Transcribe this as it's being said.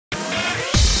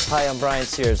Hi, I'm Brian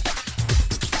Sears.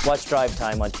 Watch Drive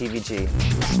Time on TVG.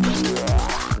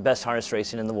 The best harness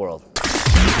racing in the world.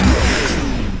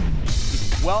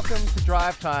 Welcome to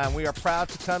Drive Time. We are proud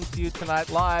to come to you tonight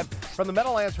live from the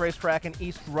Meadowlands racetrack in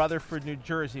East Rutherford, New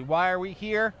Jersey. Why are we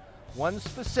here? One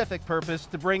specific purpose: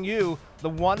 to bring you the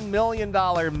 $1 million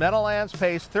Meadowlands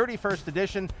Pace 31st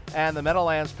edition and the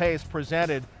Meadowlands Pace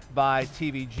presented by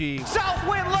TVG.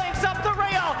 Southwind links up the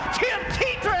rail. Tim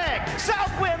Tetrick.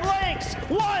 Southwind links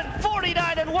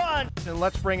 149-1. And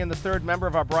let's bring in the third member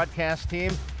of our broadcast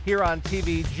team here on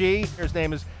TVG. His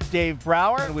name is Dave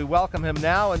Brower, and we welcome him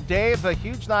now. And Dave, a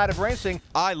huge night of racing.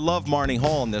 I love Marnie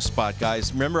Hall in this spot,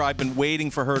 guys. Remember, I've been waiting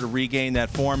for her to regain that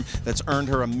form that's earned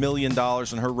her $1 million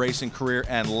in her racing career,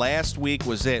 and last week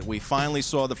was it. We finally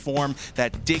saw the form,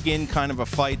 that dig-in kind of a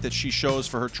fight that she shows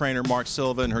for her trainer, Mark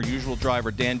Silva, and her usual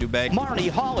driver, Dan Dubé. Marnie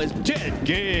Hall is dead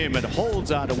game and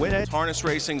holds on to win it. Harness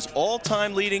Racing's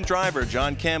all-time leading driver,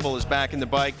 John Campbell, is back in the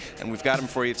bike, and we've got him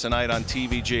for you tonight on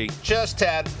TVG. Just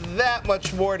had that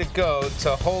much more to go to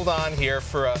hold on here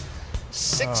for a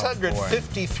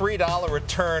 $653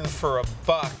 return for a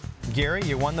buck. Gary,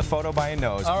 you won the photo by a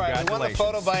nose. All right, we won the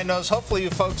photo by a nose. Hopefully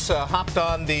you folks hopped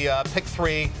on the Pick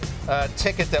 3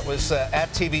 ticket that was at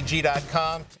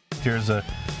TVG.com. Here's a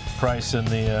price in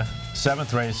the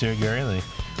 7th race here, Gary, the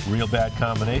real bad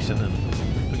combination. And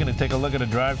we're going to take a look at a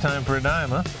drive time for a dime,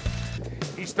 huh?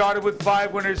 He started with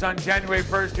 5 winners on January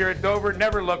 1st here at Dover.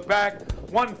 Never looked back.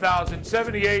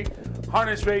 1,078.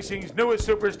 Harness Racing's newest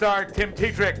superstar, Tim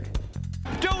Tetrick.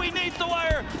 Dewey needs the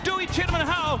wire. Dewey, Chinaman,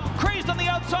 Howe, crazed on the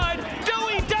outside.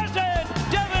 Dewey does it!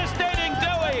 Devastating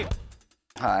Dewey!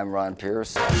 Hi, I'm Ron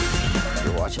Pierce.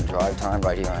 You're watching Drive Time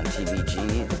right here on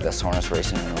TVG, the best harness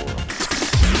racing in the world.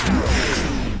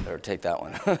 Better take that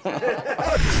one.